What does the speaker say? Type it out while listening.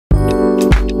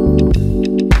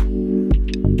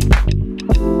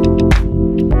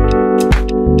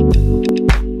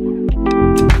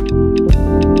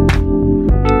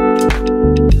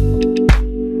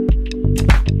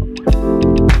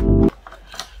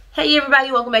Hey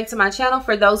everybody, welcome back to my channel.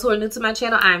 For those who are new to my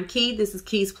channel, I'm Kei. This is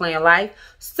Kei's Playing Life.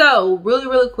 So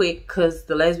really quick, because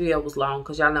the last video was long,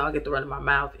 because y'all know I get to run in my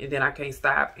mouth and then I can't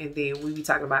stop, and then we be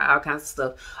talking about all kinds of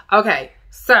stuff. Okay,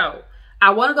 so I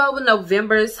want to go over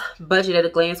November's budget at a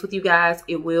glance with you guys.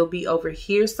 It will be over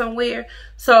here somewhere.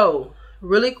 So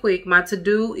really quick, my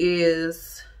to-do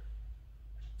is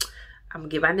I'm gonna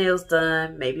get my nails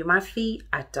done, maybe my feet,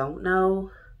 I don't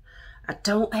know. I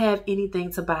don't have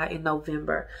anything to buy in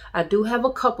November. I do have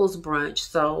a couples brunch,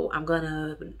 so I'm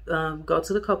gonna go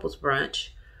to the couples brunch.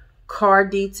 Car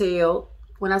detail.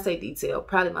 When I say detail,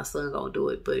 probably my son gonna do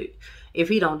it, but if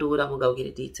he don't do it, I'm gonna go get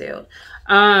it detailed.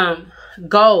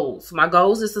 Goals. My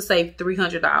goals is to save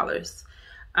 $300.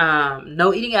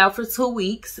 No eating out for 2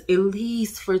 weeks, at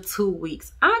least for 2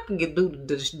 weeks. I can do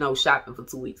no shopping for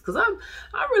 2 weeks because I'm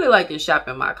really liking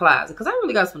shopping my closet because I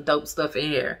really got some dope stuff in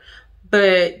here.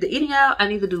 But the eating out, I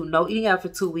need to do no eating out for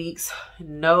 2 weeks.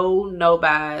 No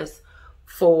buys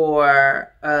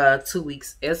for 2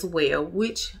 weeks as well,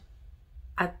 which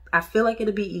I feel like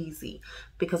it'll be easy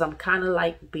because I'm kind of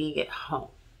like being at home.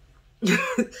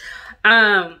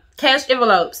 Cash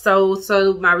envelope.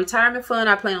 So my retirement fund,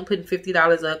 I plan on putting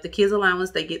 $50 up. The kids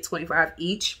allowance, they get $25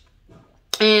 each.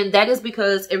 And that is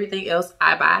because everything else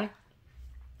I buy.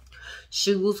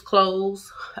 Shoes,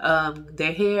 clothes,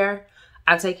 their hair,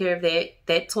 I take care of that.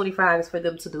 That $25 is for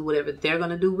them to do whatever they're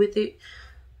going to do with it.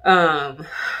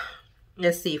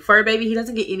 Let's see. Fur baby, he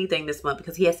doesn't get anything this month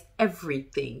because he has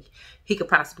everything he could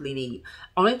possibly need.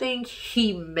 Only thing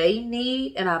he may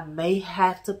need, and I may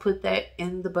have to put that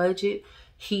in the budget,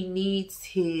 he needs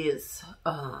his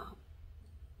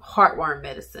heartworm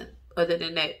medicine. Other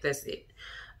than that, that's it.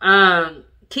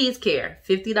 Kids care,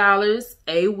 $50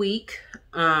 a week.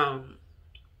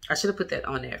 I should have put that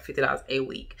on there, $50 a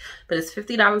week. But it's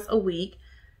 $50 a week.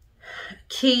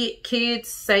 Kids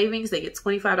savings, they get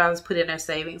 $25 put in their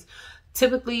savings.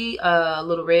 Typically,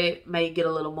 Little Red may get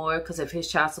a little more because if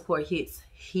his child support hits,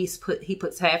 he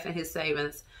puts half in his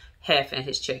savings, half in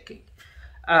his checking.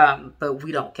 But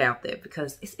we don't count that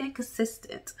because it's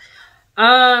inconsistent.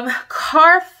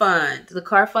 Car fund. The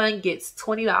car fund gets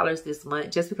 $20 this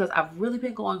month just because I've really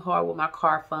been going hard with my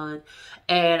car fund,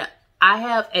 and I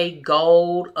have a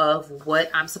goal of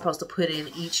what I'm supposed to put in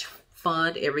each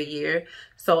fund every year.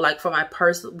 So like for my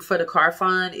for the car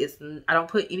fund, I don't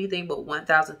put anything but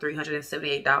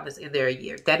 $1,378 in there a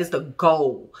year. That is the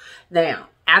goal. Now,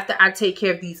 after I take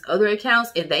care of these other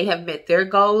accounts and they have met their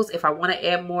goals, if I want to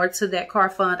add more to that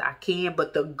car fund, I can.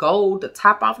 But the goal, the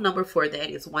top off number for that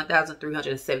is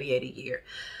 $1,378 a year.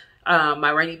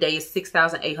 My rainy day is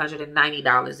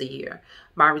 $6,890 a year.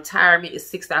 My retirement is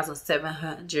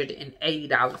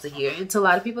 $6,780 a year. And to a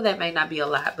lot of people, that may not be a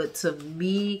lot, but to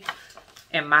me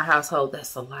and my household,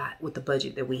 that's a lot with the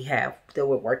budget that we have, that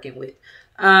we're working with.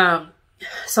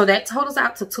 So that totals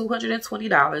out to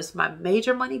 $220. My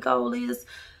major money goal is,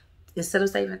 instead of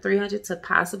saving $300, to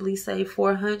possibly save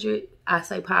 $400. I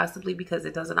say possibly because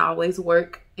it doesn't always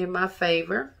work in my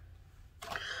favor.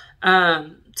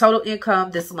 Total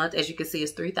income this month, as you can see,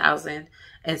 is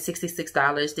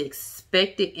 $3,066. The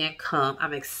expected income,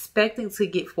 I'm expecting to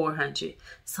get $400.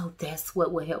 So that's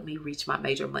what will help me reach my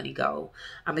major money goal.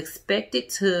 I'm expected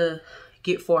to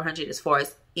get $400 as far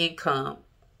as income,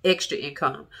 extra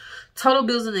income. Total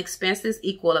bills and expenses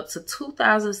equal up to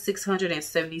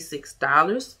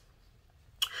 $2,676.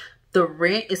 The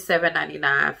rent is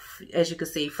 $7.99. As you can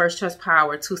see, First Trust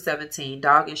Power $217.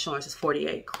 Dog insurance is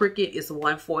 $48. Cricket is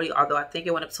 $140, although I think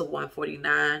it went up to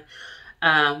 $149.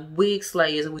 Wig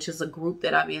Slayers, which is a group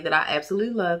that I'm in that I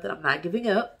absolutely love, that I'm not giving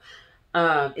up,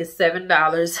 is $7.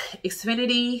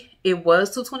 Xfinity, it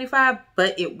was $225,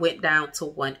 but it went down to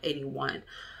 $181.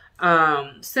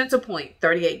 Centerpoint,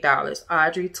 $38.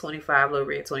 Audrey, $25. Little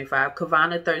Red, $25.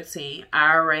 Kavana, $13.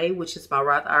 IRA, which is my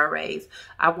Roth IRAs.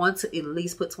 I want to at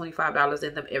least put $25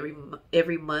 in them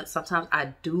every month. Sometimes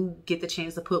I do get the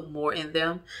chance to put more in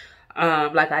them.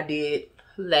 Like I did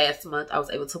last month, I was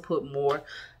able to put more.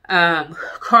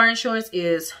 Car insurance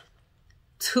is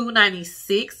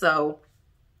 $296, so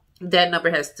that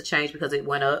number has to change because it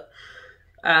went up.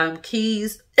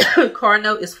 Keiis car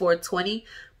note is $420.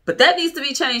 But that needs to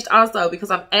be changed also because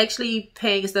I'm actually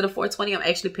paying, instead of $420, I'm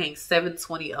actually paying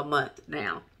 $720 a month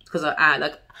now. Because I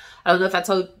don't know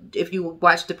if you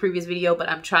watched the previous video, but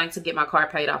I'm trying to get my car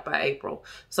paid off by April.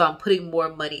 So I'm putting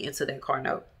more money into that car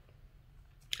note.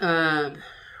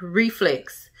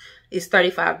 Reflex is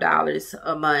 $35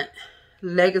 a month.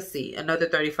 Legacy, another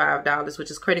 $35, which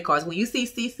is credit cards. When you see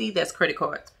CC, that's credit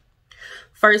cards.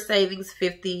 First Savings,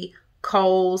 $50.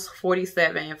 Kohl's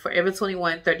 47, Forever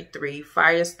 21 33,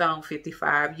 Firestone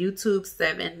 55, YouTube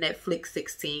 7, Netflix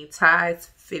 16, Tithes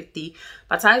 50.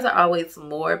 My tithes are always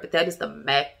more, but that is the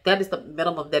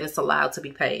minimum that is allowed to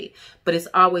be paid. But it's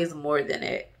always more than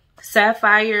it.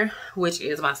 Sapphire, which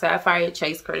is my Sapphire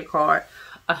Chase credit card,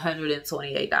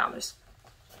 $128.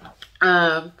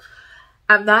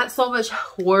 I'm not so much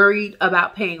worried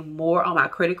about paying more on my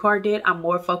credit card debt. I'm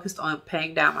more focused on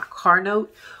paying down my car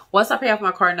note. Once I pay off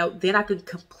my car note, then I can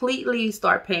completely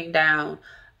start paying down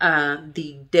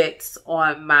the debts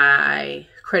on my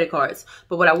credit cards.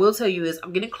 But what I will tell you is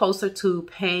I'm getting closer to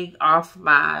paying off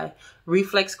my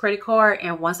Reflex credit card.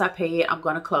 And once I pay it, I'm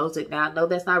going to close it. Now, I know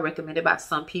that's not recommended by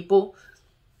some people,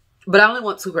 but I only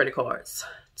want 2 credit cards,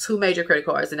 2 major credit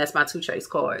cards, and that's my 2 Chase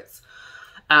cards.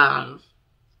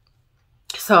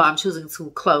 So I'm choosing to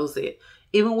close it.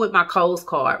 Even with my Kohl's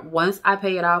card, once I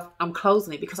pay it off, I'm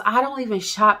closing it because I don't even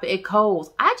shop at Kohl's.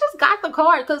 I just got the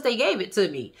card because they gave it to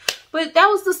me. But that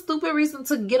was the stupid reason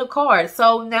to get a card.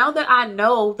 So now that I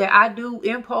know that I do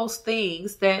impulse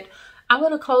things, that I'm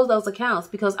going to close those accounts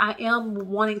because I am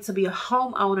wanting to be a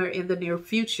homeowner in the near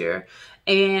future.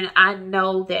 And I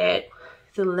know that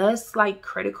the less like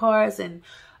credit cards and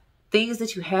things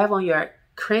that you have on your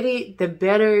credit, the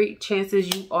better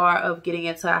chances you are of getting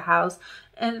into a house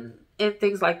and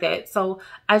things like that. So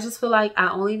I just feel like I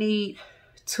only need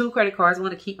 2 credit cards. I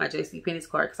want to keep my JCPenney's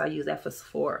card because I use that for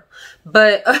Sephora.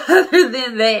 But other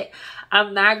than that,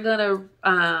 I'm not gonna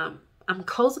I'm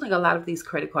closing a lot of these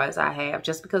credit cards I have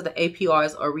just because the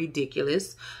APRs are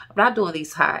ridiculous. I'm not doing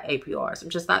these high APRs. I'm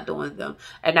just not doing them.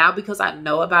 And now because I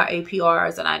know about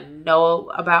APRs and I know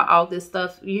about all this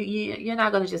stuff, you're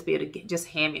not going to just be able to just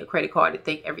hand me a credit card and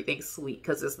think everything's sweet,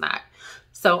 because it's not.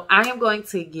 So I am going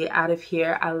to get out of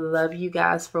here. I love you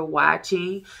guys for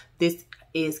watching. This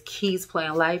is Keiis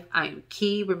Playing Life. I am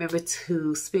Kei. Remember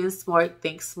to spend smart,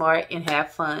 think smart, and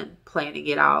have fun planning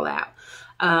it all out.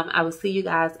 I will see you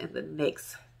guys in the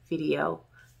next video.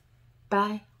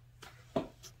 Bye.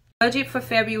 Budget for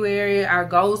February, our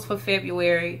goals for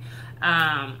February,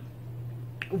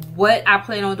 what I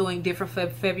plan on doing different for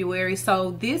February. So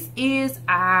this is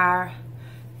our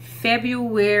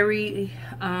February